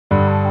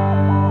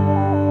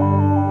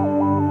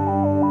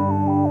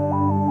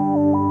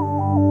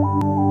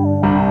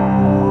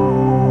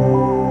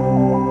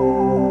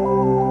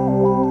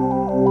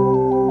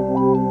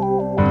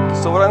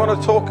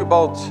talk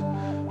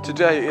about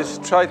today is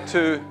try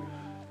to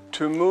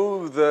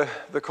move the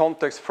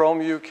context from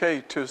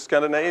UK to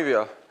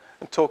Scandinavia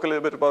and talk a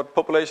little bit about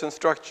population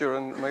structure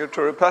and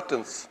migratory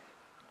patterns.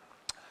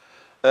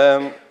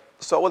 So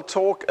I will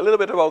talk a little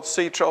bit about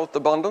sea trout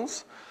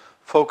abundance,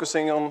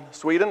 focusing on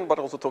Sweden, but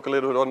also talk a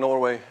little bit about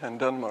Norway and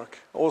Denmark.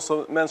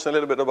 Also mention a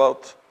little bit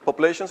about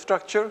population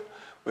structure.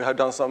 We have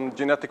done some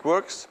genetic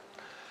works.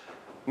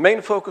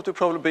 Main focus will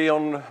probably be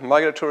on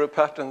migratory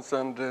patterns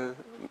and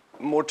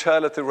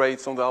mortality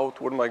rates on the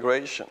outward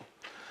migration.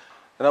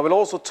 And I will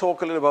also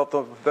talk a little about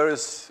the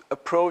various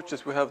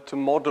approaches we have to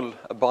model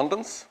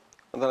abundance.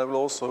 And then I will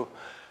also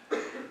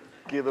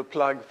give a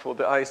plug for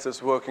the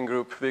ICES working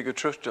group, Viggo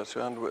Trusta,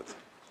 to end with.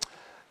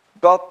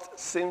 But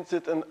since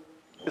it's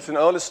an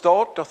early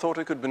start, I thought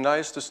it could be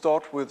nice to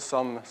start with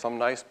some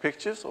nice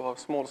pictures of our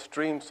small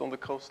streams on the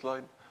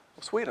coastline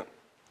of Sweden.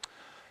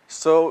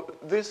 So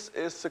this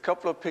is a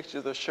couple of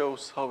pictures that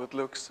shows how it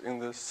looks in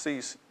the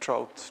sea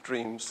trout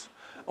streams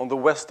on the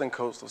western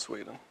coast of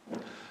Sweden.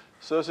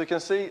 So as you can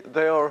see,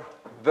 they are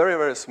very,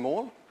 very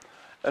small,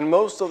 and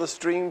most of the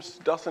streams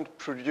doesn't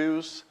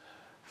produce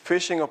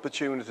fishing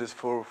opportunities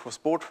for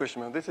sport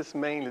fishermen. This is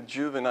mainly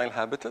juvenile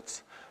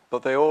habitats,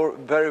 but they are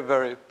very,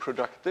 very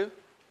productive.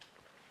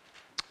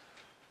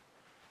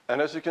 And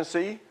as you can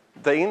see,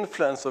 the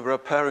influence of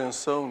riparian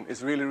zone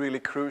is really, really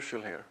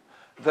crucial here.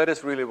 That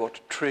is really what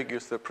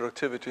triggers the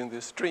productivity in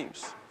these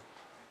streams.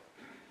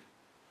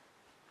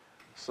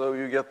 So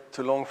you get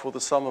to long for the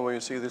summer when you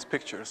see these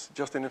pictures.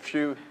 Just in a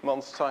few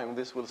months' time,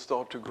 this will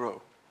start to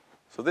grow.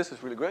 So this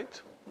is really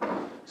great.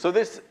 So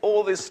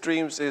all these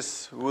streams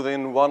is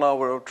within 1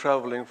 hour of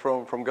traveling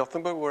from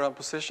Gothenburg, where I'm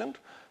positioned.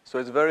 So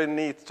it's very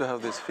neat to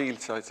have these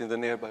field sites in the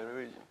nearby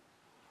region.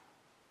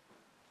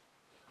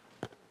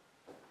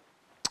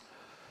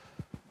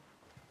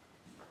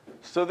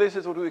 So this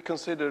is what we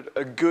consider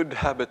a good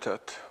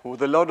habitat,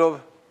 with a lot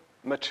of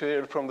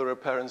material from the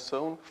riparian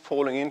zone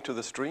falling into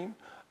the stream,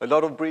 a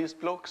lot of breeze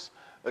blocks,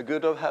 a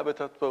good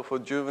habitat both for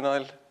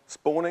juvenile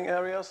spawning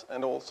areas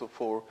and also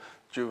for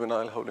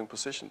juvenile holding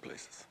position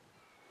places.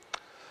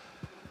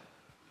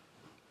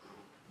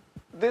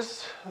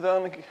 This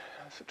then,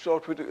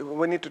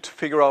 we need to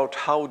figure out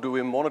how do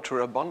we monitor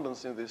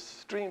abundance in these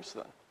streams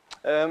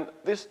then.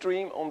 This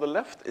stream on the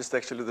left is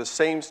actually the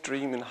same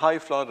stream in high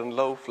flood and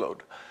low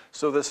flood.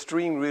 So the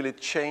stream really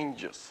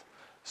changes.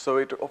 So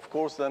it, of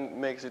course, then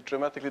makes it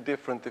dramatically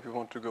different if you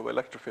want to go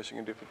electrofishing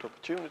in different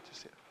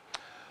opportunities here.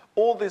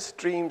 All these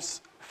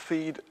streams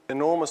feed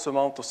enormous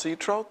amount of sea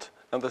trout,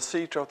 and the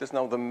sea trout is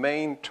now the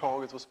main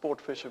target for sport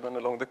fishermen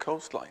along the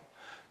coastline.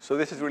 So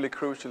this is really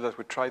crucial that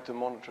we try to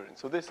monitor it.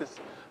 So this is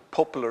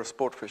popular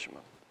sport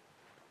fishermen.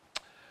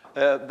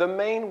 The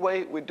main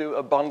way we do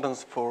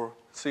abundance for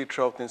sea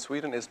trout in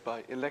Sweden is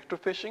by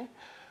electrofishing.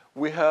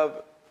 We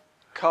have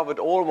covered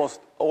almost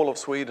all of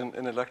Sweden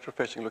in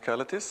electrofishing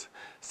localities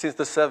since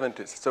the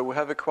 70s. So we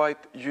have a quite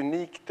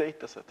unique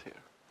data set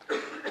here.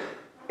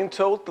 In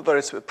total, there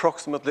is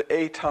approximately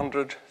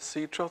 800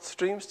 sea trout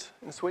streams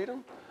in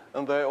Sweden,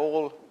 and they're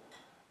all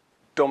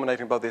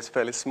dominated by these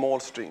fairly small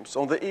streams.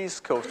 On the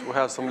east coast, we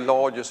have some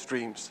larger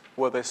streams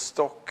where they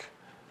stock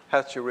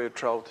hatchery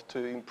trout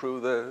to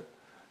improve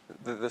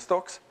the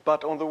stocks.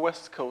 But on the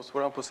west coast,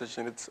 where I'm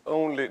positioned, it's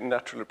only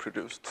naturally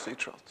produced sea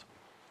trout.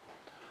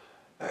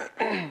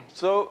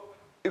 So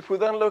if we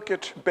then look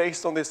at,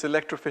 based on this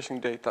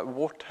electrofishing data,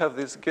 what have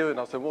this given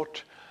us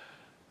and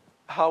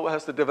how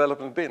has the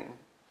development been?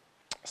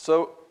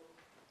 So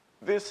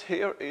this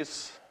here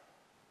is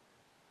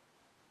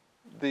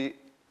the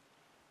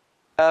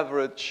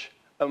average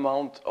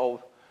amount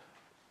of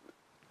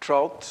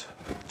trout,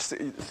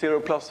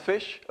 0+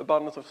 fish,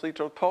 abundance of sea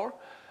trout par,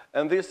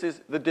 and this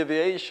is the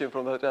deviation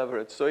from that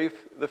average. So if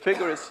the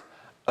figure is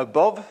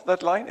above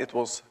that line, it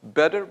was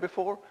better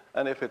before,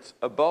 and if it's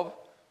above,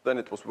 then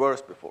it was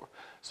worse before.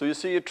 So you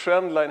see a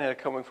trend line here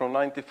coming from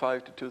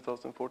 95 to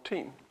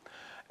 2014.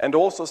 And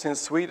also,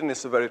 since Sweden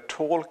is a very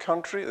tall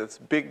country, there's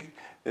big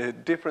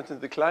difference in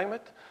the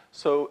climate.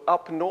 So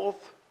up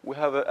north, we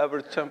have an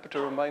average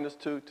temperature of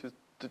 -2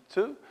 to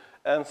 2,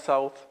 and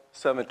south,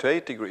 7 to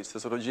 8 degrees, the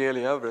sort of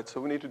yearly average.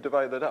 So we need to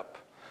divide that up.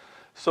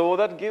 So what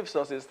that gives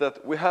us is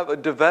that we have a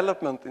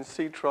development in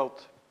sea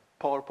trout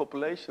par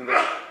population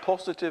that's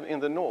positive in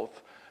the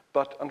north,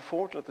 but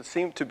unfortunately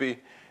seemed to be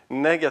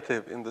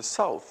negative in the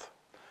south.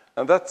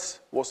 And that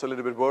was a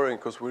little bit worrying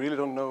because we really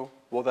don't know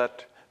what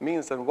that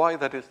means and why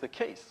that is the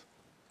case.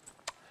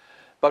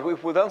 But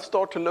if we then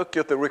start to look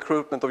at the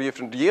recruitment of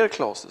different year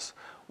classes,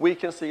 we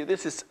can see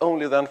this is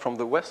only then from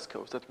the west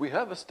coast, that we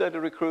have a steady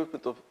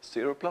recruitment of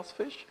 0+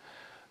 fish.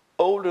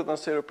 Older than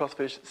 0+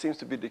 fish seems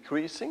to be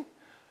decreasing,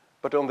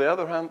 but on the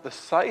other hand, the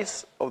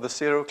size of the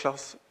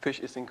 0+ fish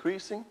is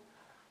increasing,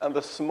 and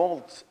the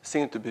smolts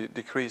seem to be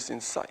decreasing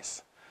in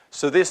size.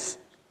 So this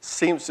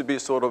seems to be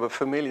sort of a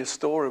familiar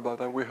story about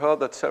that. We heard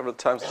that several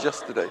times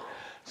yesterday.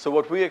 So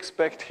what we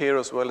expect here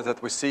as well is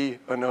that we see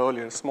an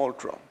earlier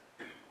smolt run.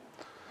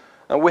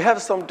 And we have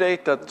some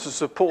data to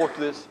support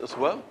this as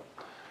well.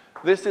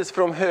 This is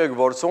from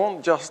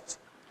Headwater, just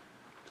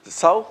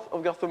south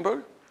of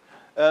Gothenburg.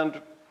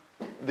 And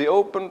the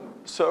open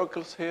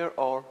circles here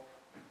are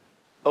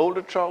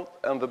older trout,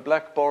 and the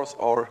black bars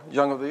are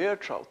young of the year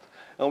trout.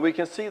 And we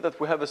can see that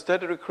we have a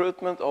steady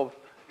recruitment of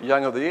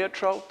young of the year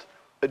trout,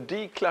 a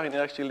decline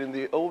actually in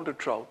the older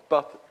trout,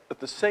 but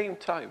at the same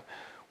time,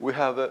 we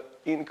have an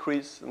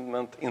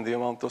increasement in the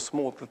amount of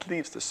smolt that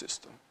leaves the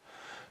system.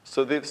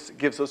 So this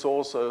gives us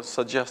also a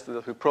suggestion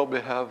that we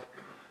probably have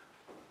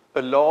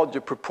a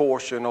larger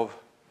proportion of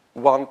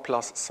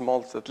 1+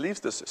 smolts that leaves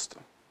the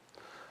system.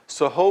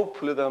 So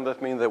hopefully then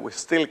that means that we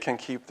still can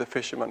keep the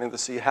fishermen in the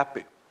sea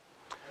happy.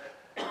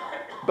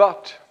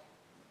 But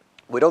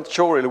we don't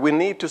show really. We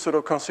need to sort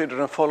of consider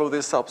and follow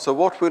this up. So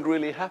what will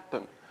really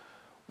happen?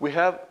 We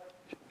have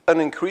an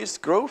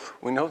increased growth,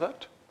 we know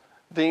that.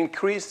 The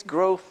increased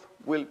growth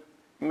will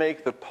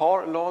make the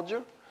par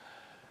larger.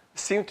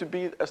 Seem to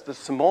be as the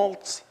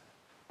smolts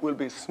will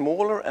be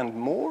smaller and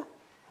more.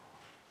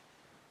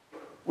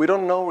 We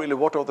don't know really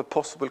what are the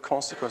possible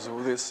consequences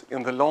of this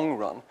in the long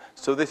run.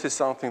 So this is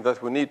something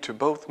that we need to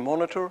both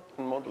monitor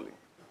and modeling.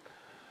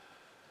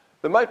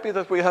 There might be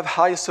that we have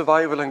high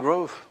survival and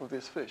growth of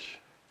this fish.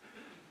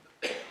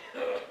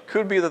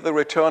 Could be that they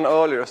return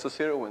earlier as a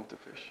zero winter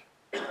fish.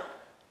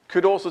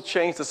 Could also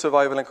change the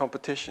survival and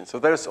competition. So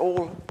there's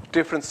all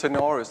different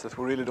scenarios that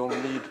we really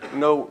don't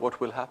know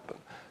what will happen.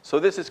 So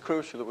this is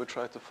crucial that we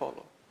try to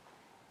follow.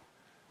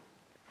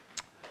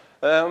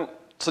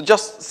 So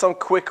just some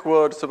quick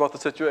words about the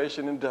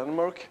situation in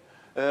Denmark.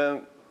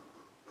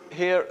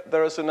 Here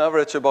there is an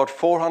average about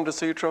 400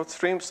 sea trout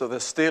streams, so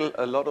there's still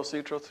a lot of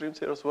sea trout streams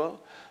here as well.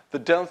 The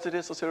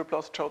densities of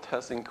 0+ trout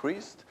has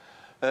increased,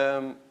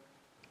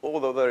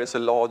 although there is a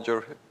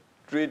larger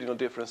regional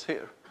difference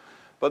here.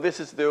 But this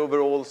is the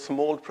overall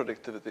smolt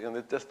productivity, and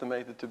it's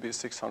estimated to be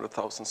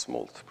 600,000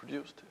 smolt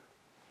produced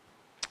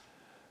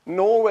here.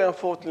 Norway,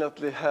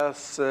 unfortunately,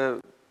 has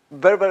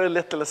very, very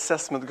little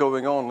assessment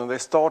going on, and they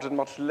started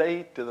much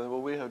later than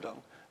what we have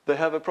done. They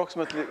have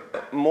approximately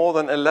more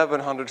than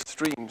 1,100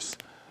 streams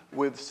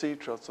with sea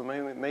trout, so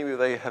maybe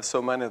they have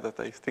so many that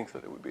they think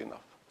that it would be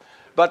enough.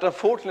 But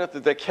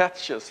unfortunately, the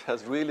catches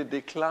has really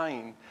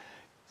declined.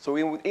 So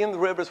in the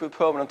rivers with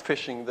permanent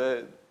fishing,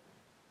 there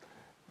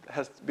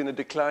has been a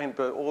decline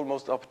by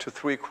almost up to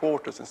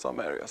 3/4 in some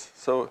areas.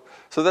 So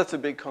that's a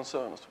big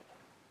concern as well.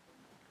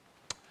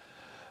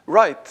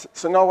 Right,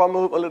 so now I'll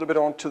move a little bit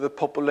on to the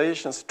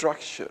population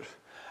structure.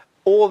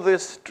 All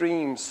these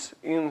streams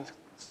in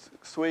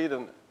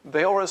Sweden,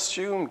 they are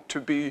assumed to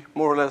be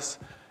more or less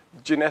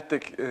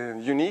genetic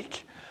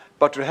unique,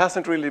 but it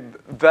hasn't really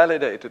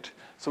validated.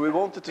 So we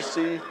wanted to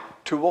see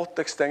to what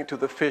extent do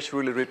the fish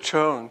really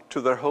return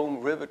to their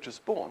home river to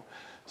spawn.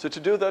 So to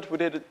do that, we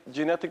did a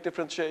genetic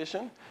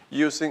differentiation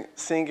using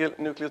single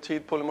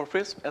nucleotide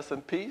polymorphism,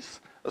 SNPs,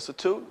 as a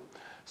tool.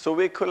 So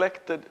we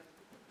collected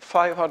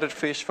 500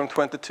 fish from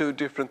 22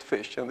 different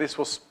fish, and this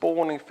was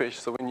spawning fish,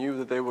 so we knew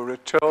that they were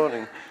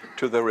returning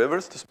to the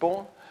rivers to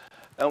spawn.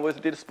 And we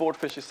did sport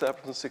fishing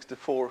samples from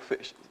 64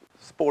 fish,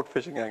 sport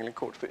fishing, angling,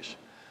 caught fish.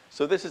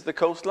 So this is the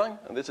coastline,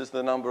 and this is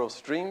the number of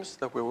streams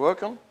that we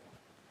work on.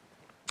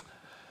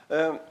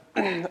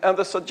 And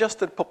the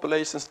suggested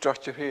population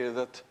structure here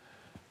that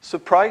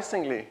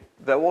surprisingly,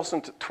 there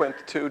wasn't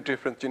 22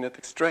 different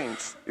genetic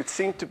strains. It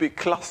seemed to be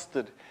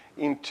clustered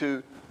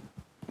into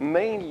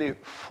mainly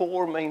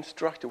 4 main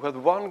structures. We had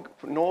one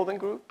northern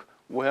group,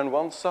 we had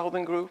one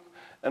southern group,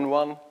 and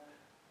one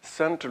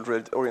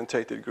central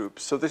orientated group.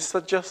 So this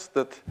suggests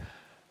that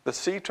the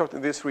sea trout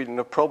in this region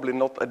are probably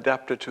not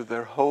adapted to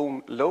their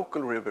home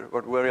local river,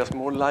 but whereas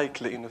more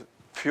likely in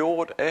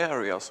fjord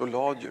areas or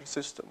larger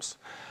systems.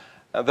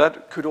 And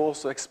that could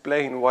also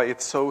explain why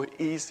it's so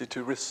easy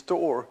to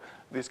restore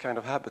these kind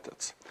of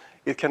habitats.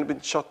 It can be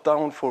shut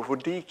down for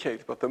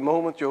decades, but the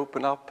moment you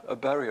open up a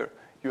barrier,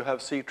 you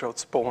have sea trout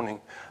spawning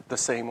the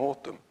same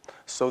autumn.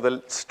 So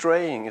the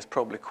straying is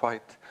probably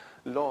quite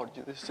large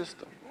in this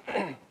system.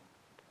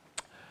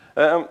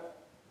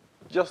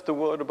 Just a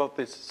word about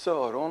this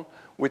Söron,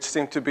 which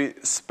seems to be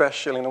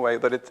special in a way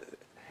that it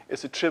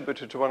is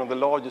attributed to one of the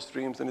largest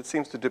streams, and it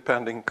seems to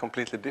depend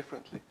completely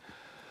differently.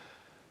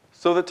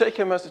 So the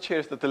take-home message here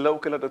is that the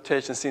local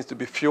adaptation seems to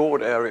be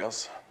fjord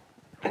areas.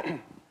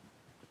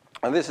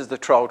 And this is the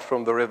trout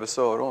from the river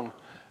Söron.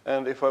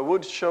 And if I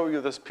would show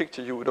you this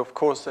picture, you would of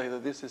course say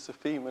that this is a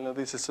female and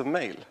this is a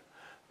male.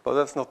 But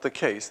that's not the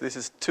case. This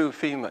is 2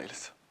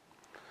 females.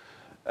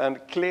 And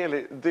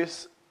clearly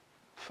this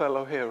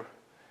fellow here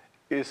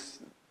is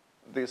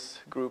this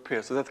group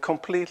here. So that's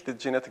completely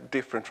genetically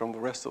different from the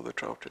rest of the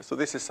trout here. So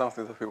this is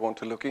something that we want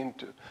to look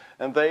into.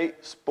 And they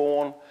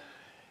spawn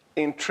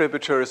in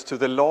tributaries to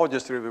the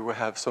largest river we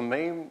have. So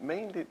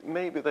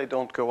maybe they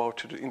don't go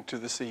out into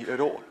the sea at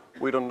all.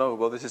 We don't know,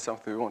 but this is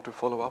something we want to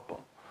follow up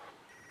on.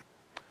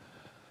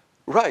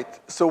 Right,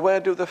 so where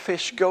do the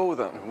fish go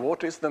then?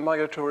 What is the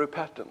migratory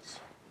patterns?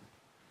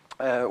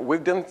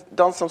 We've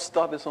done some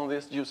studies on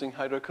this using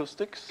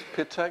hydroacoustics,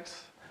 pit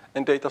tags,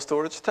 and data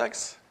storage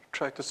tags.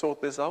 Try to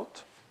sort this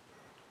out.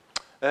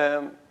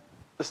 The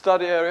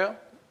study area,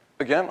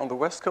 again, on the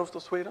west coast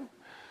of Sweden.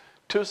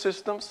 2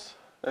 systems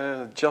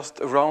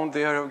just around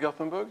the area of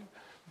Gothenburg.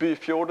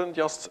 Byfjorden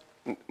just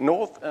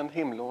north and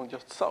Himlån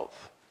just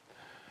south.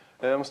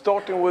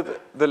 Starting with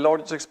the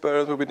largest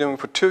experiment we've been doing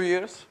for 2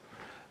 years,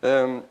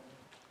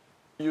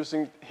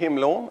 using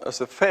Himlån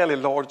as a fairly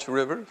large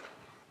river.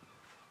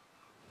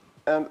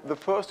 And the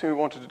first thing we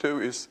wanted to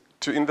do is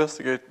to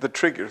investigate the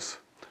triggers.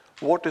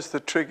 What is the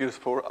triggers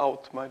for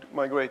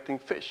out-migrating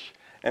fish?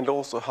 And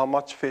also how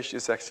much fish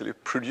is actually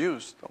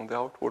produced on the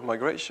outward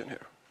migration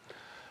here.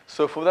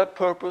 So for that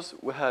purpose,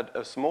 we had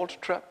a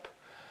smolt trap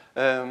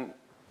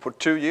for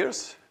 2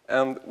 years,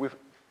 and we've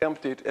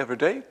emptied it every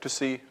day to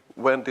see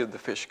when did the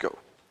fish go.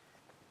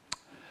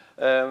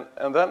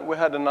 And then we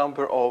had a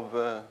number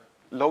of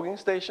logging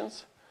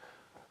stations.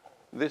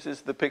 This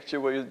is the picture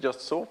where you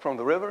just saw from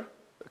the river.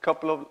 A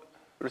couple of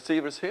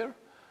receivers here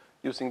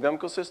using the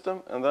Demco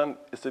system, and then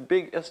it's a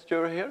big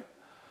estuary here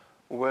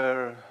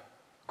where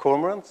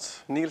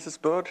cormorants, Niels's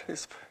bird,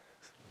 is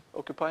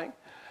occupying,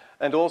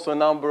 and also a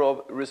number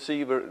of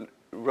receiver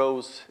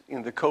rows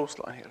in the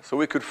coastline here. So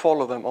we could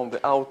follow them on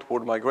the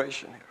outward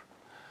migration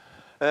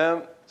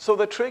here. So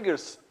the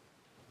triggers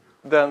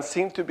then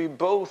seem to be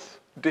both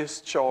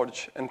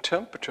discharge and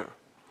temperature.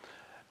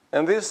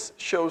 And this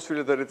shows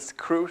really that it's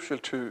crucial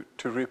to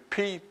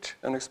repeat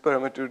an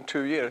experiment during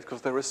 2 years,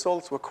 because the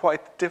results were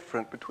quite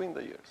different between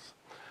the years.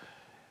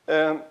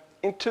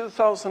 In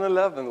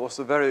 2011 was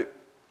a very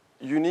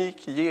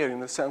unique year in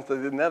the sense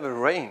that it never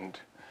rained.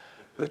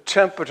 The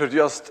temperature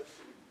just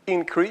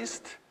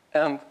increased,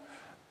 and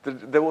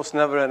there was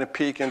never any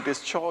peak in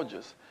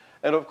discharges.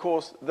 And of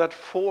course, that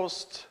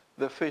forced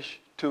the fish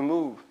to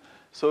move.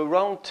 So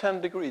around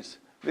 10 degrees,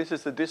 this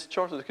is the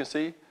discharge. As you can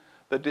see,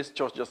 the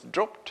discharge just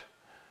dropped.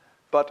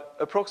 But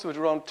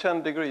approximately around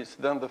 10 degrees,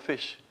 then the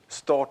fish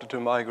started to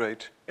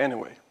migrate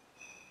anyway.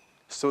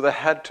 So they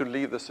had to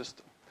leave the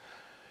system.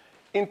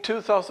 In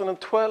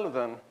 2012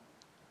 then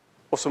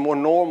was a more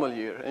normal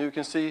year. And you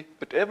can see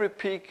that every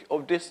peak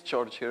of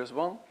discharge, here is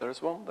one, there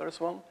is one, there is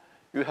one.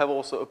 You have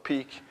also a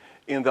peak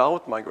in the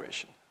out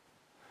migration.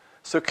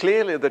 So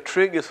clearly the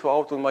triggers for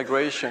outward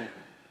migration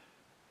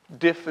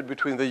differed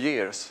between the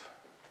years.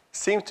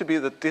 Seems to be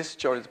that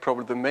discharge is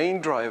probably the main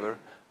driver,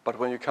 but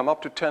when you come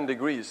up to 10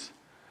 degrees,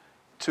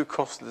 too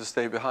costly to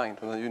stay behind,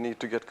 and then you need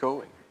to get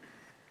going.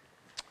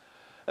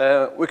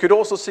 We could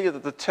also see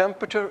that the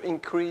temperature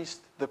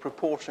increased the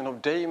proportion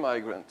of day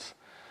migrants.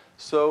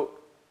 So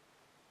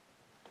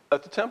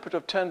at the temperature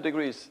of 10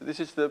 degrees, this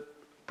is the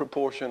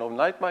proportion of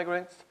night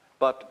migrants,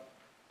 but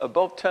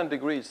above 10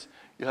 degrees,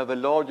 you have a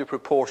larger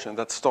proportion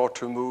that start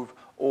to move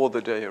all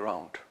the day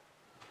around.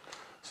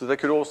 So they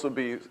could also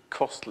be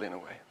costly in a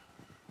way.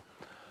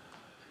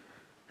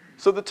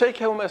 So the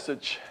take-home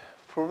message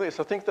for this,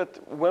 I think that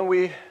when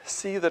we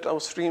see that our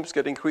streams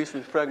get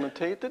increasingly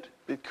fragmented,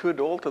 it could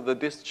alter the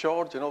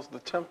discharge and also the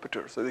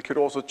temperature. So it could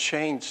also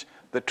change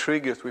the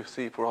triggers we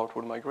see for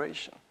outward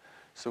migration.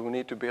 So we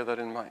need to bear that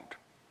in mind.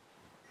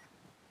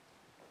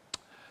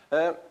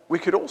 We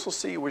could also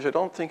see, which I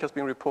don't think has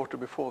been reported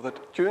before,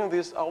 that during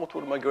this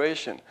outward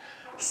migration,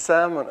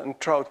 salmon and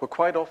trout were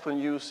quite often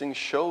using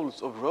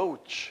shoals of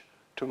roach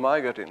to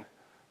migrate in,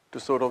 to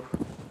sort of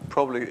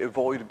probably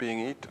avoid being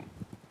eaten.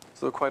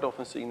 So they're quite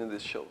often seen in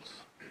these shoals.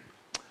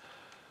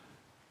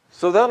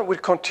 So then we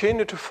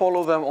continue to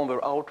follow them on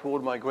their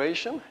outward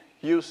migration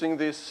using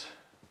these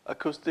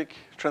acoustic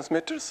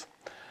transmitters.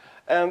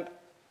 And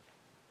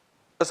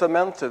as I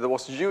mentioned, there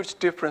was a huge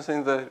difference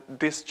in the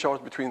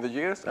discharge between the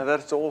years, and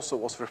that also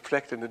was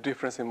reflected in the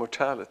difference in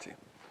mortality.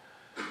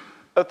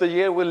 At the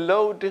year with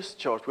low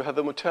discharge, we had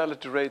the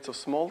mortality rates of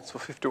smolts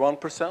of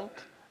 51%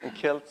 and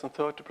kelts and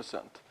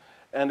 30%.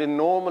 And in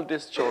normal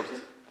discharge,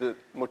 the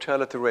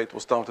mortality rate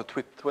was down to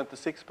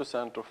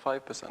 26% or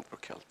 5% for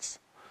kelts.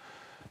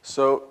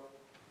 So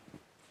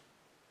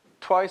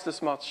twice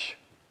as much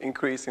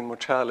increase in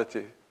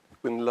mortality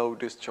in low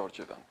discharge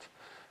event.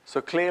 So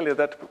clearly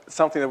that's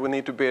something that we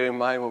need to bear in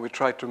mind when we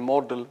try to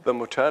model the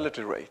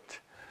mortality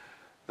rate,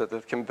 that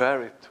it can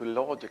vary to a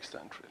large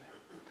extent,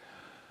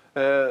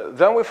 really.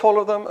 Then we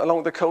follow them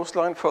along the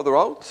coastline further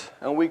out,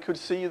 and we could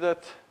see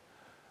that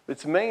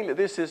it's mainly,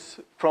 this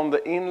is from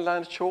the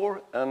inland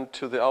shore and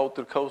to the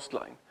outer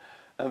coastline.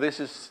 And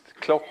this is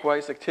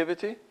clockwise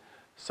activity.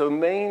 So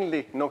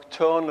mainly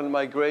nocturnal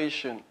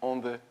migration on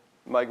the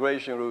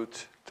migration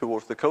route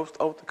towards the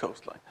outer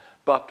coastline.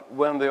 But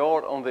when they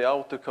are on the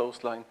outer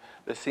coastline,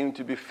 they seem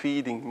to be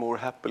feeding more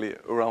happily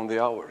around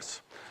the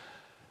hours.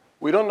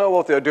 We don't know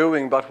what they're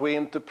doing, but we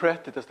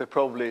interpret it as they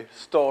probably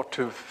start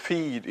to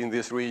feed in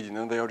this region,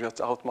 and they are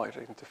just out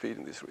migrating to feed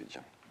in this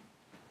region.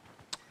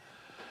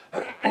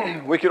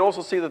 We could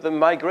also see that the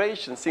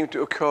migration seemed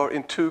to occur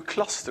in 2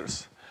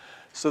 clusters.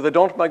 So they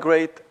don't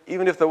migrate,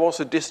 even if there was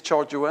a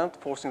discharge event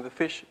forcing the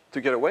fish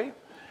to get away,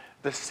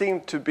 they seem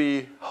to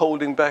be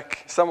holding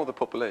back some of the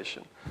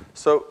population.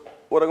 So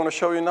what I'm going to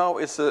show you now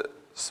is a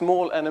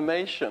small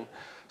animation.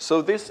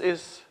 So this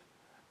is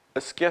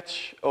a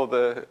sketch of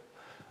the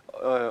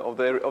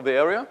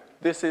area.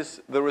 This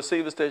is the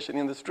receiver station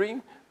in the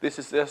stream. This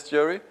is the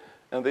estuary,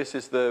 and this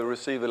is the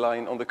receiver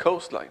line on the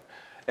coastline.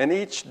 And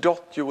each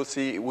dot you will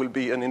see will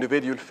be an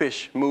individual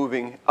fish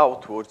moving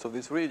outwards of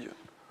this region.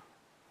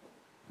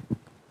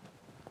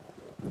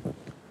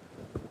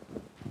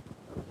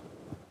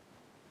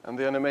 And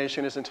the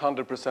animation isn't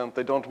 100%.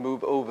 They don't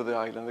move over the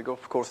island. They go,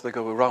 of course, they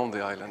go around the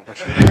island.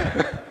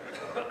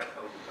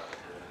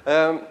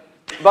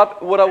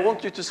 But what I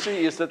want you to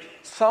see is that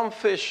some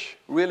fish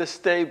really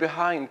stay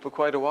behind for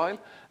quite a while,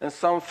 and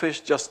some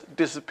fish just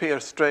disappear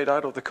straight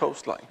out of the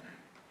coastline.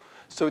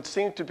 So it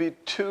seemed to be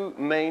two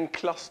main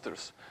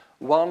clusters.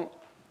 One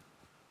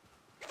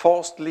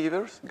fast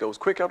leaver, goes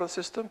quick out of the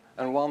system,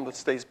 and one that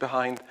stays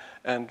behind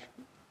and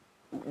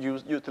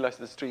utilizes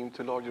the stream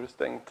to a larger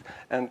extent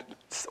and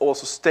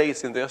also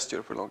stays in the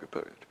estuary for a longer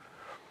period.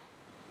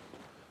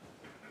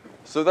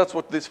 So that's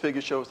what this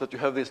figure shows, that you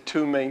have these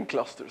two main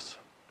clusters.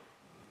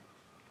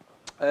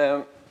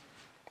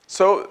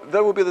 So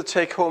that will be the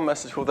take-home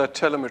message for that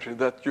telemetry,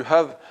 that you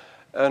have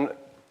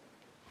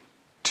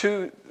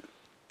two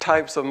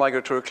types of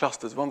migratory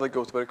clusters, one that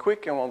goes very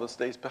quick and one that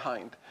stays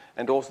behind,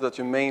 and also that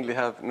you mainly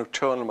have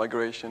nocturnal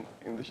migration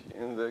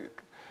in the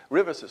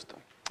river system.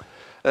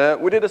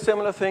 We did a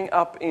similar thing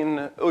up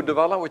in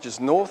Uddevalla, which is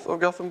north of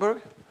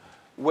Gothenburg,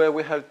 where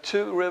we have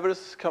two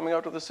rivers coming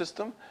out of the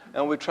system,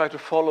 and we try to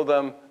follow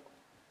them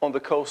on the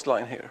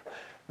coastline here.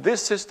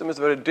 This system is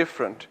very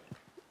different.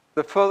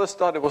 The further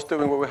study was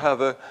doing where we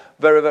have a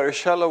very, very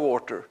shallow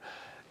water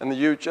and a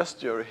huge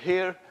estuary.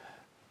 Here,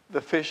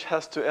 the fish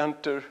has to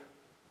enter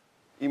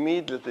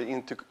immediately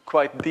into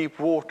quite deep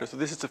water. So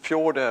this is a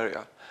fjord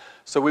area.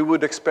 So we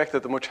would expect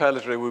that the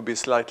mortality rate would be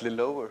slightly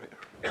lower here.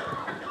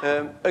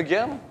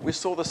 Again, we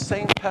saw the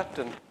same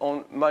pattern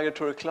on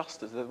migratory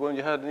clusters, that when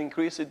you had an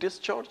increase in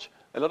discharge,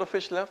 a lot of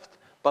fish left,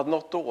 but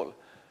not all.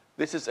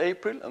 This is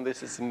April and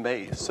this is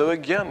May. So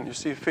again, you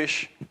see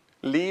fish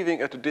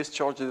leaving at a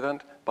discharge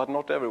event, but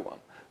not everyone.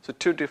 So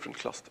two different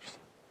clusters.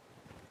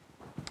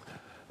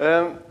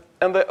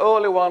 And the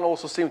early one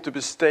also seemed to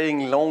be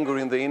staying longer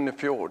in the inner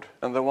fjord.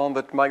 And the one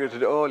that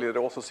migrated earlier, they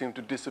also seemed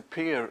to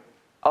disappear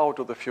out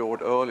of the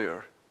fjord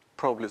earlier.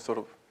 Probably sort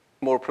of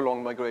more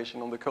prolonged migration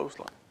on the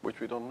coastline, which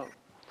we don't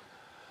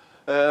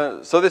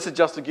know. So this is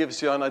just to give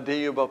you an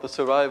idea about the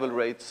survival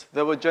rates.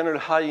 They were generally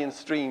high in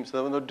streams.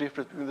 There were no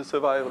difference in the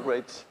survival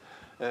rates.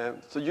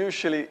 So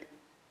usually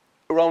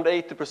around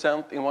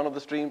 80% in one of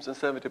the streams and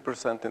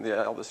 70% in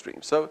the other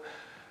stream. So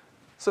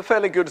it's a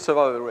fairly good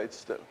survival rate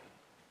still.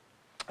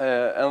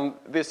 And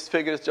this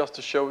figure is just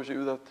to show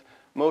you that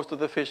most of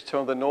the fish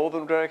turned the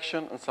northern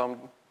direction and some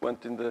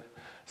went in the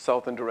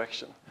southern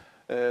direction.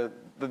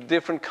 The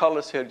different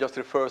colors here just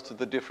refers to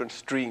the different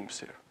streams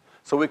here.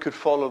 So we could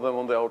follow them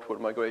on the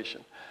outward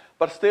migration.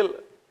 But still,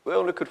 we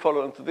only could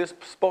follow them to this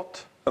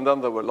spot, and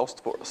then they were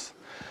lost for us.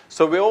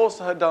 So we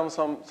also had done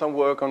some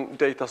work on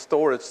data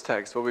storage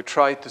tags, where we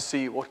tried to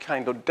see what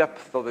kind of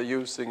depth are they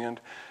using and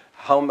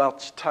how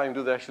much time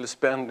do they actually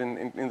spend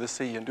in the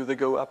sea, and do they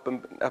go up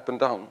and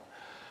down.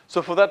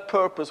 So for that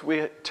purpose,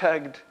 we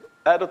tagged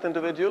adult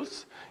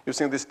individuals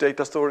using these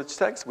data storage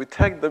tags. We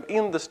tagged them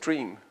in the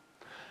stream.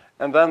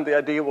 And then the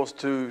idea was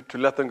to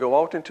let them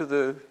go out into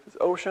the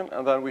ocean,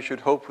 and then we should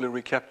hopefully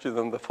recapture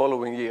them the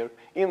following year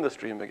in the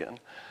stream again.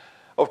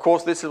 Of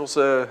course, this was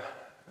a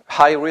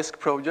high-risk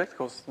project,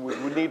 because we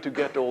need to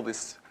get all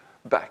this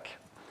back.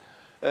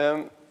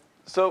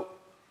 So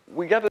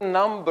we got a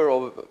number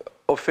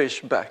of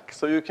fish back.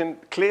 So you can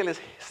clearly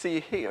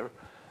see here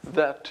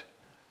that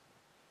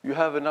you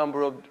have a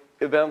number of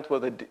events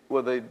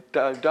where they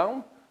dive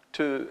down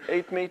to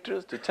 8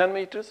 meters, to 10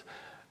 meters,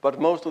 but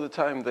most of the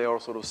time they are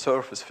sort of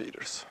surface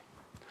feeders.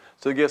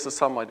 So it gives us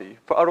some idea.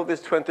 Out of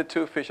these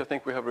 22 fish, I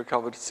think we have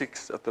recovered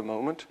 6 at the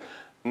moment.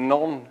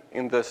 None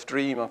in the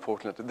stream,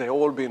 unfortunately. They've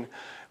all been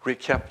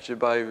recaptured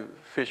by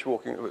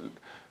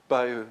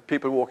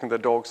people walking their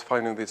dogs,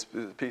 finding these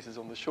pieces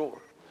on the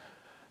shore.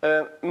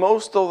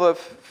 Most of the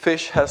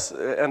fish has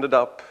ended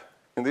up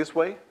in this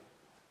way.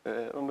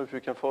 I don't know if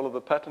you can follow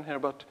the pattern here,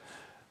 but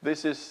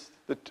this is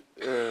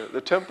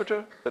the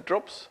temperature that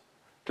drops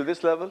to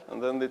this level,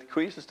 and then it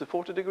decreases to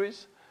 40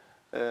 degrees.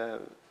 Yeah.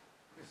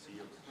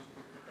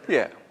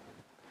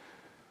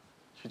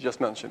 You just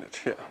mentioned it,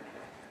 yeah.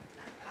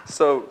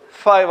 So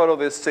 5 out of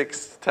these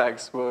 6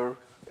 tags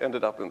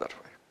ended up in that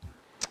way.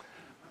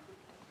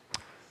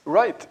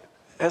 Right.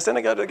 Has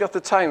anybody got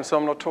the time, so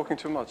I'm not talking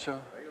too much?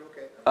 Are you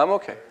okay? I'm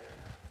okay.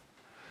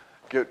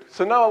 Good.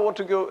 So now I want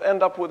to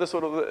end up with a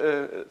sort of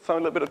a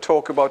little bit of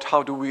talk about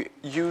how do we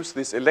use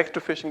this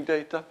electrofishing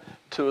data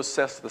to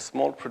assess the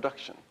smolt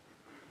production.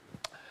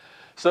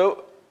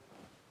 So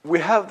we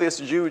have this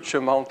huge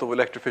amount of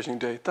electrofishing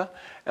data,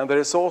 and there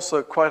is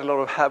also quite a lot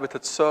of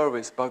habitat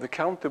surveys by the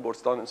county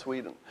boards down in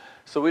Sweden.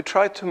 So we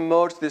try to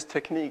merge this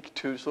technique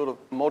to sort of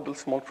model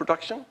smolt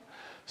production.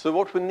 So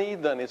what we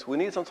need then is we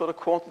need some sort of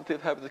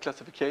quantitative habitat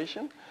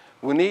classification.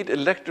 We need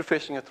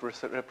electrofishing at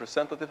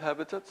representative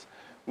habitats.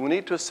 We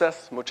need to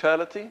assess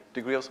mortality,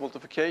 degree of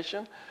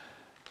smoltification,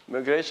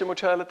 migration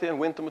mortality and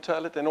winter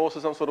mortality, and also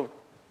some sort of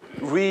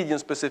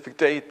region-specific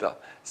data.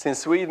 Since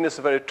Sweden is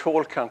a very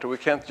tall country, we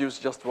can't use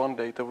just one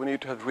data. We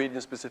need to have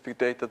region-specific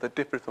data that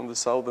differ from the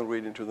southern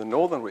region to the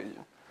northern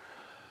region.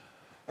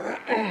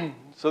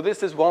 So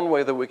this is one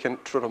way that we can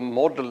sort of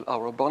model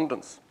our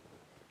abundance.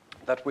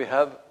 That we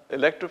have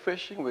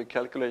electrofishing, we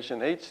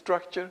calculation age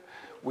structure,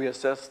 we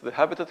assess the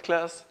habitat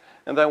class,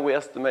 and then we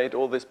estimate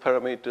all these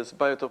parameters,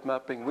 biotope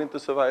mapping, winter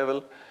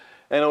survival,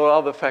 and all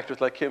other factors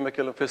like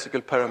chemical and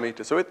physical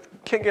parameters. So it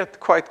can get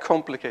quite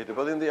complicated,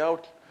 but in the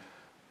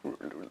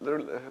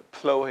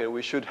outflow here,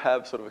 we should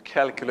have sort of a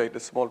calculated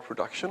smolt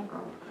production.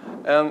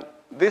 And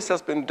this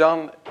has been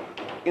done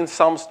in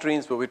some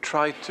streams where we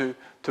try to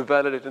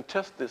validate and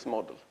test this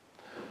model.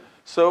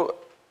 So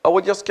I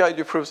will just guide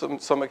you through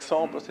some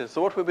examples here.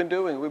 So what we've been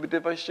doing, we've been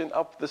dividing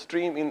up the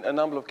stream in a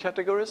number of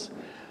categories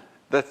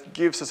that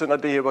gives us an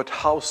idea about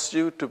how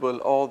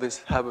suitable are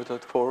this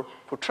habitat for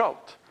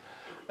trout.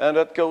 And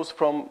that goes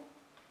from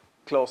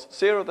class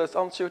 0, that's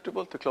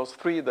unsuitable, to class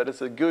 3, that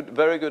is a good,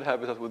 very good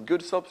habitat with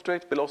good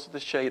substrate, velocity,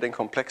 shade, and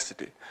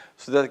complexity.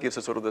 So that gives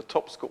us sort of the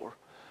top score.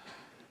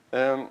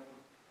 And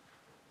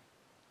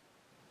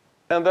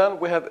then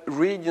we have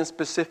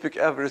region-specific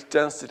average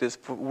densities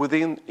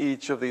within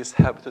each of these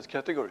habitat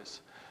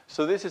categories.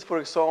 So this is, for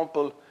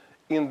example,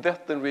 in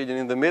Vättern region,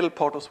 in the middle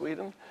part of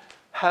Sweden,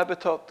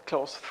 habitat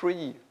class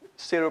 3,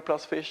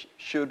 0+ fish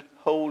should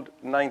hold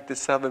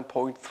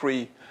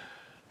 97.3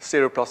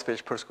 0+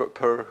 fish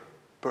per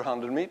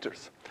 100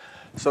 meters.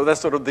 So that's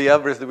sort of the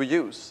average that we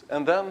use.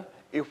 And then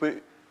if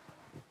we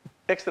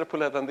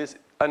extrapolate on this,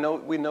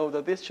 we know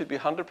that this should be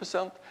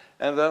 100%,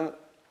 and then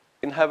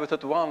in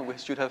habitat 1, we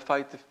should have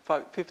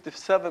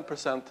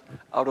 57%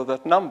 out of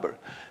that number.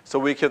 So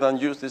we can then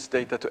use this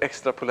data to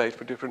extrapolate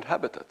for different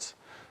habitats.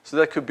 So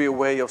that could be a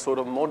way of sort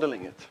of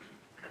modeling it.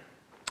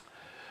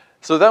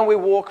 So then we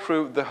walk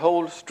through the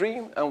whole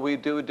stream, and we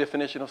do a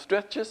definition of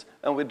stretches,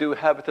 and we do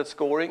habitat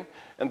scoring,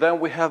 and then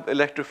we have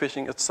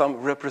electrofishing at some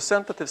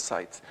representative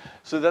sites.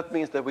 So that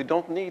means that we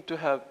don't need to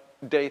have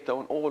data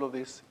on all of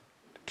these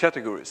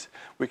categories.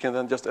 We can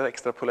then just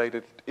extrapolate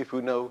it if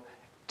we know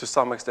to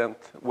some extent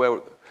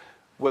where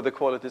the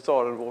qualities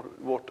are and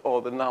what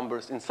are the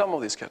numbers in some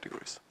of these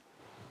categories.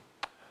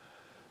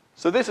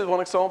 So this is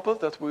one example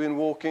that we've been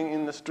walking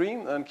in the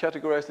stream and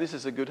categorized. This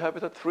is a good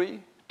habitat,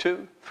 3,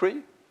 2,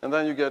 3. And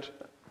then you get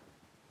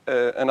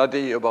an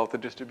idea about the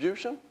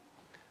distribution.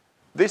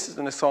 This is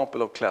an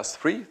example of class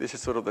 3. This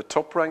is sort of the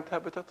top-ranked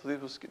habitat. So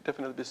this was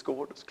definitely be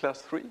scored as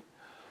class 3.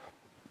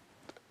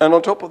 And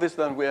on top of this,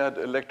 then we add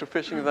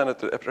electrofishing then at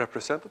the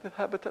representative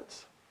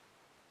habitats.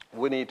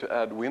 We need to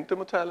add winter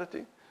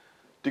mortality,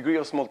 degree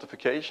of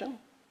smoltification,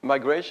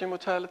 migration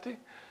mortality.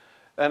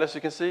 And as you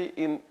can see,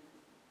 in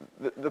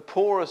the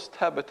poorest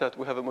habitat,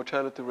 we have a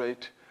mortality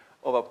rate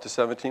of up to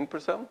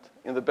 17%.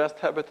 In the best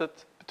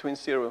habitat, between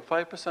 0 and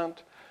 5%.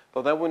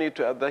 But then we need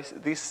to add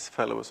this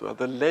fellow as well,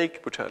 the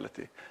lake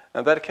mortality.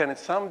 And that can, in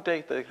some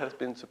data, it has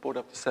been supported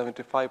up to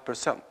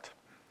 75%.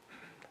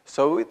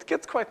 So it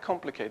gets quite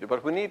complicated,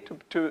 but we need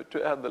to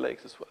add the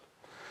lakes as well.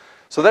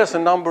 So there's a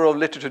number of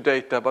literature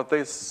data, but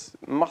there's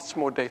much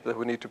more data that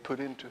we need to put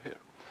into here.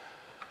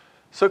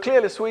 So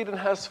clearly, Sweden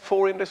has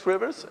 4 index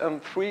rivers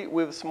and 3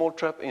 with small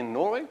trap in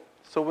Norway.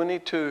 So we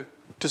need to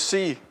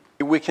see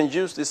if we can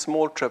use this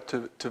small trap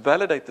to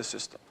validate the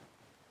system.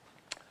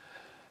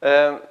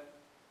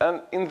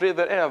 And in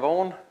River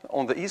Avon,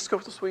 on the east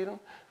coast of Sweden,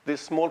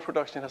 this small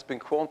production has been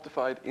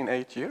quantified in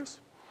 8 years.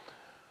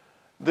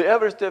 The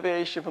average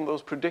deviation from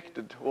those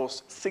predicted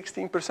was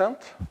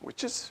 16%,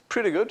 which is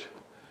pretty good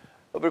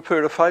over a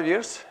period of 5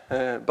 years.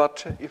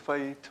 But if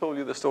I told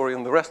you the story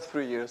in the rest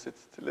 3 years,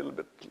 it's a little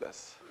bit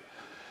less.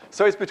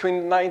 So it's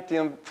between 90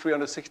 and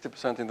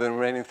 360% in the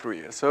remaining 3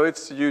 years. So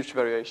it's a huge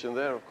variation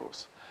there, of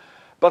course.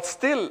 But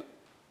still,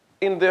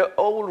 in the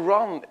old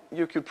run,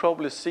 you could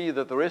probably see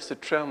that there is a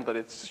trend that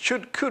it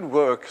could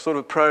work, sort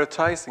of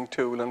prioritizing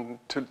tool, and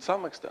to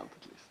some extent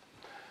at least.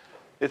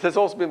 It has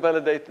also been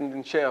validated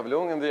in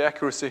Kävlung, and the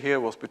accuracy here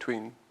was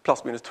between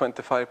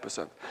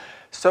 ±25%.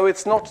 So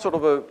it's not sort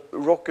of a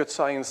rocket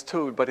science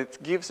tool, but it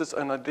gives us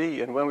an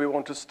idea. And when we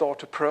want to start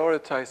to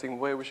prioritizing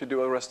where we should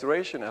do a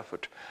restoration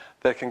effort,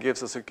 that can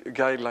give us a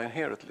guideline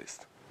here at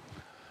least.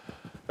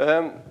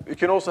 You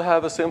can also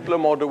have a simpler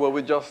model where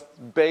we just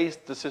base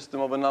the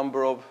system of a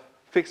number of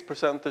fixed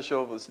percentage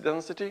of its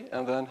density,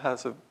 and then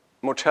has a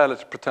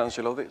mortality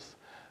potential of this.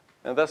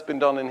 And that's been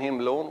done in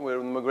Himlån,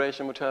 where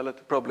migration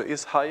mortality probably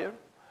is higher.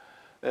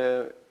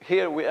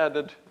 Here we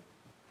added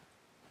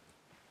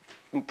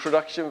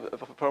production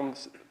from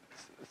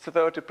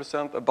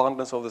 30%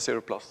 abundance of the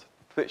 0+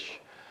 fish.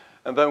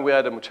 And then we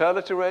add a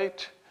mortality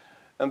rate,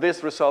 and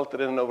this resulted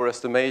in an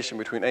overestimation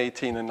between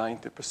 18 and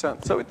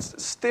 90%. So it's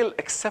still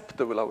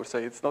acceptable, I would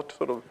say. It's not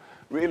sort of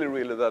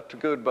really that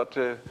good, but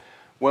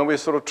when we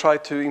sort of try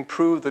to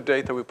improve the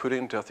data we put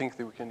into, I think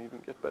that we can even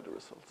get better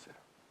results here.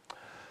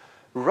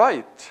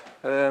 Right,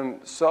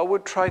 so I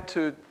would try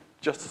to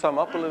just sum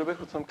up a little bit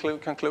with some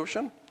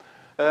conclusion.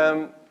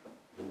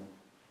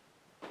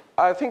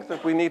 I think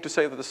that we need to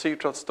say that the sea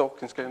trout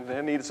stock in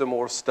Scandinavia needs a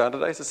more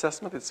standardized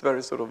assessment. It's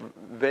very sort of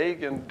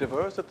vague and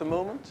diverse at the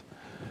moment.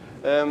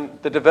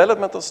 The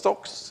development of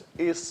stocks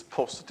is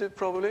positive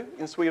probably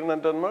in Sweden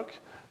and Denmark,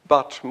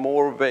 but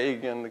more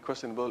vague and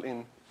questionable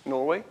in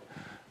Norway.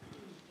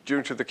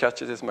 Due to the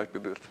catches, this might be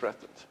a bit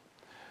threatened.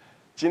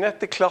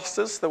 Genetic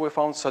clusters that we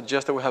found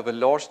suggest that we have a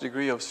large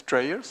degree of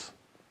strayers.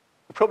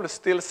 We probably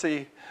still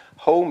see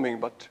homing,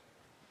 but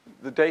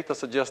the data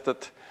suggests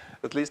that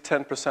at least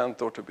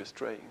 10% ought to be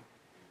straying.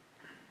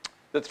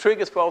 The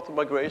triggers for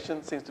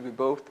auto-migration seems to be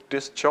both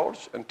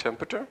discharge and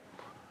temperature.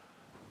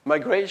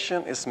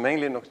 Migration is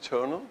mainly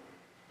nocturnal,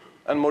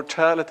 and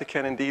mortality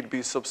can indeed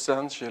be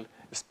substantial,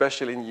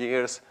 especially in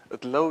years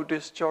at low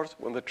discharge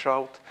when the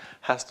trout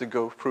has to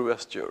go through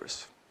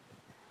estuaries.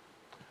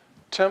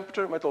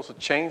 Temperature might also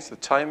change the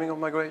timing of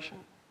migration.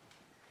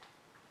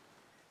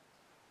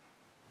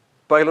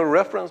 Biological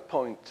reference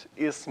point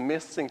is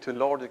missing to a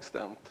large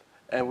extent,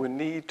 and we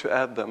need to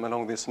add them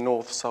along this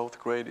north-south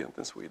gradient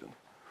in Sweden,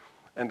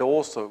 and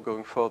also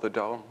going further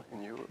down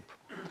in Europe.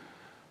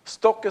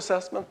 Stock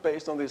assessment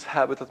based on this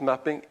habitat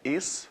mapping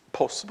is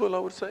possible, I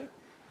would say,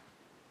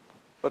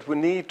 but we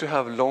need to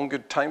have longer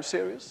time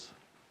series.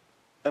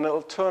 An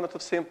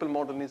alternative simple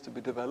model needs to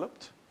be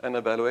developed and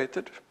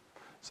evaluated.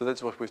 So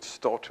that's what we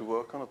start to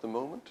work on at the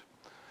moment.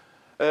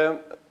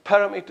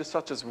 Parameters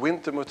such as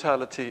winter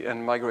mortality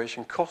and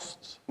migration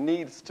costs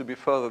needs to be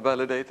further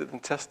validated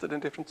and tested in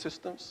different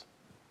systems.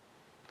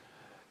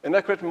 An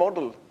accurate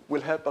model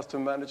will help us to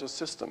manage a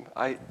system.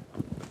 I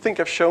think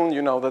I've shown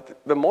you now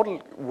that the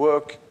model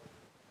work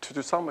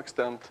to some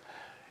extent.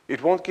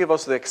 It won't give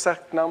us the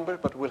exact number,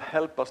 but will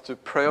help us to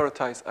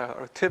prioritize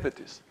our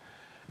activities.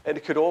 And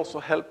it could also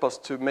help us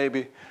to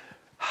maybe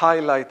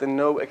highlight and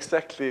know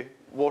exactly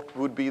what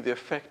would be the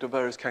effect of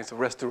various kinds of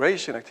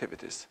restoration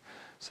activities.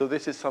 So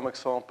this is some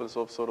examples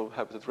of sort of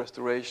habitat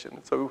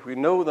restoration. So if we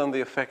know then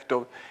the effect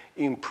of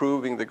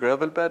improving the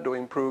gravel bed or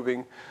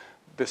improving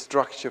the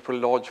structure for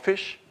large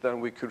fish, then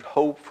we could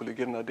hopefully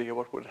get an idea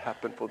what would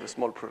happen for the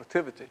small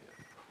productivity.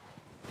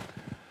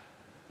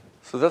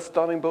 So that's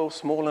done in both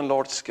small and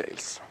large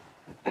scales.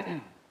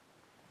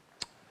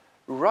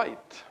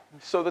 Right.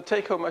 So the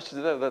take-home message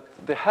is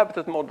that the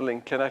habitat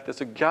modeling can act as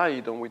a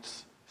guide on which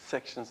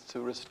sections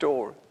to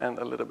restore and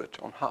a little bit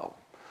on how.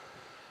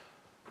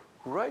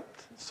 Right.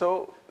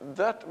 So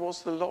that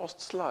was the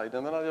last slide.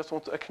 And then I just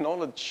want to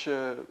acknowledge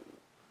a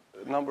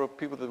number of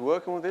people that are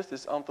working with this.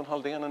 This is Anton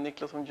Halldén and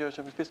Niklas from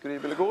Jönköpings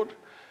Fiskeribilegård.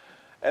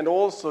 And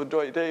also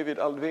David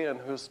Alvén,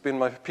 who's been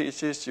my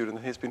PhD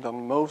student. He's been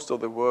done most of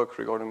the work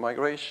regarding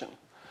migration.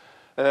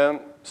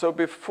 So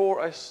before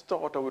I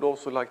start, I would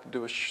also like to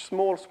do a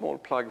small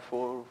plug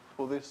for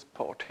this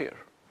part here.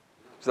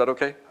 Is that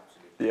okay?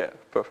 Absolutely. Yeah,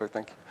 perfect,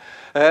 thank you.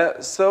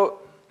 So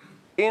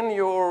in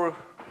your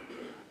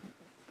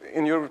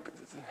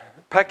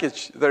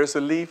package, there is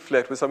a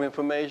leaflet with some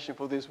information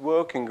for this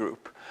working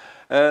group.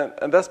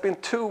 And there's been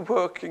two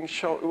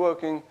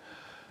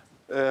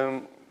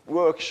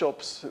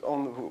workshops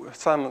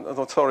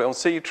on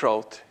sea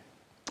trout.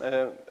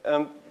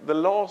 And the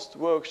last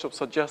workshop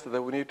suggested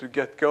that we need to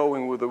get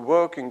going with a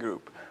working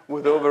group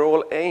with the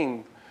overall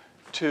aim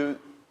to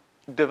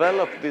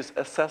develop these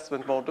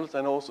assessment models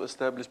and also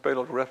establish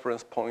biological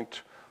reference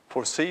point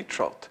for sea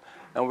trout.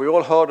 And we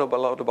all heard a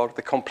lot about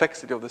the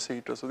complexity of the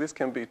sea trout, so this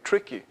can be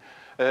tricky.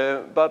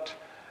 But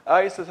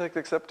ICES has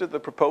accepted the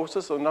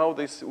proposal, so now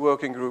this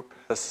working group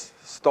has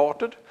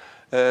started.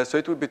 So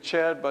it will be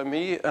chaired by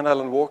me and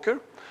Alan Walker.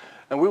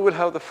 And we will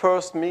have the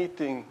first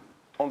meeting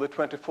on the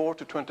 24th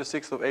to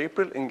 26th of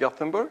April in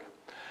Gothenburg.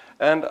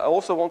 And I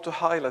also want to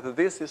highlight that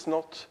this is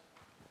not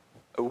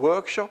a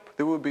workshop,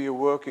 there will be a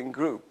working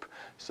group.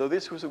 So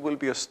this will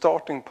be a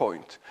starting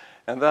point.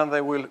 And then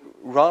they will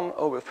run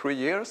over 3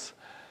 years.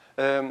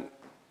 And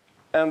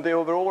the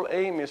overall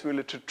aim is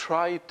really to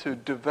try to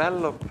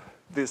develop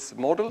these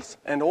models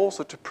and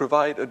also to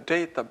provide a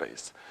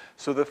database.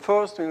 So the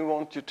first thing we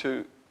want you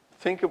to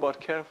think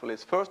about carefully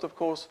is, first, of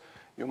course,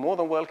 you're more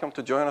than welcome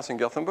to join us in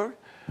Gothenburg.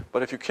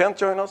 But if you can't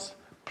join us,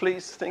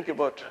 please think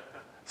about,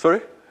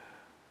 sorry?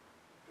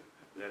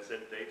 Let's say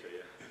data,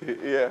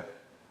 yeah. Yeah.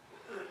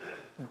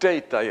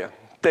 Data, yeah.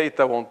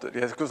 Data wanted,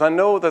 yes. Because I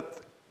know that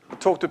I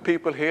talked to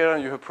people here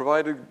and you have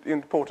provided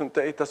important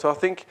data. So I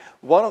think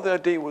one of the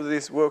ideas with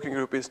this working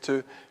group is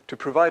to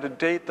provide a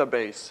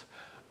database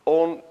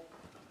on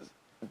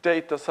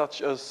data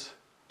such as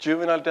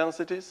juvenile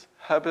densities,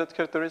 habitat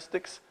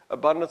characteristics,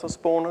 abundance of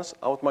spawners,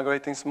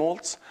 out-migrating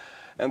smolts.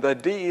 And the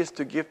idea is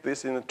to give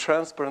this in a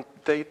transparent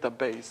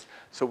database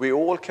so we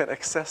all can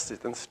access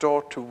it and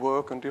start to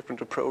work on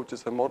different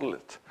approaches and model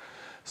it.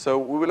 So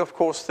we will, of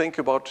course, think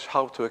about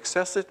how to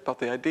access it, but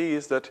the idea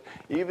is that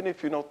even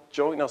if you not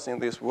join us in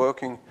this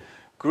working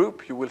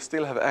group, you will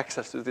still have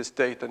access to this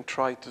data and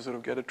try to sort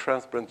of get a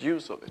transparent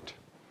use of it.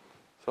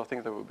 So I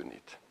think that would be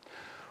neat.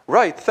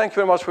 Right, thank you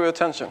very much for your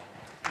attention.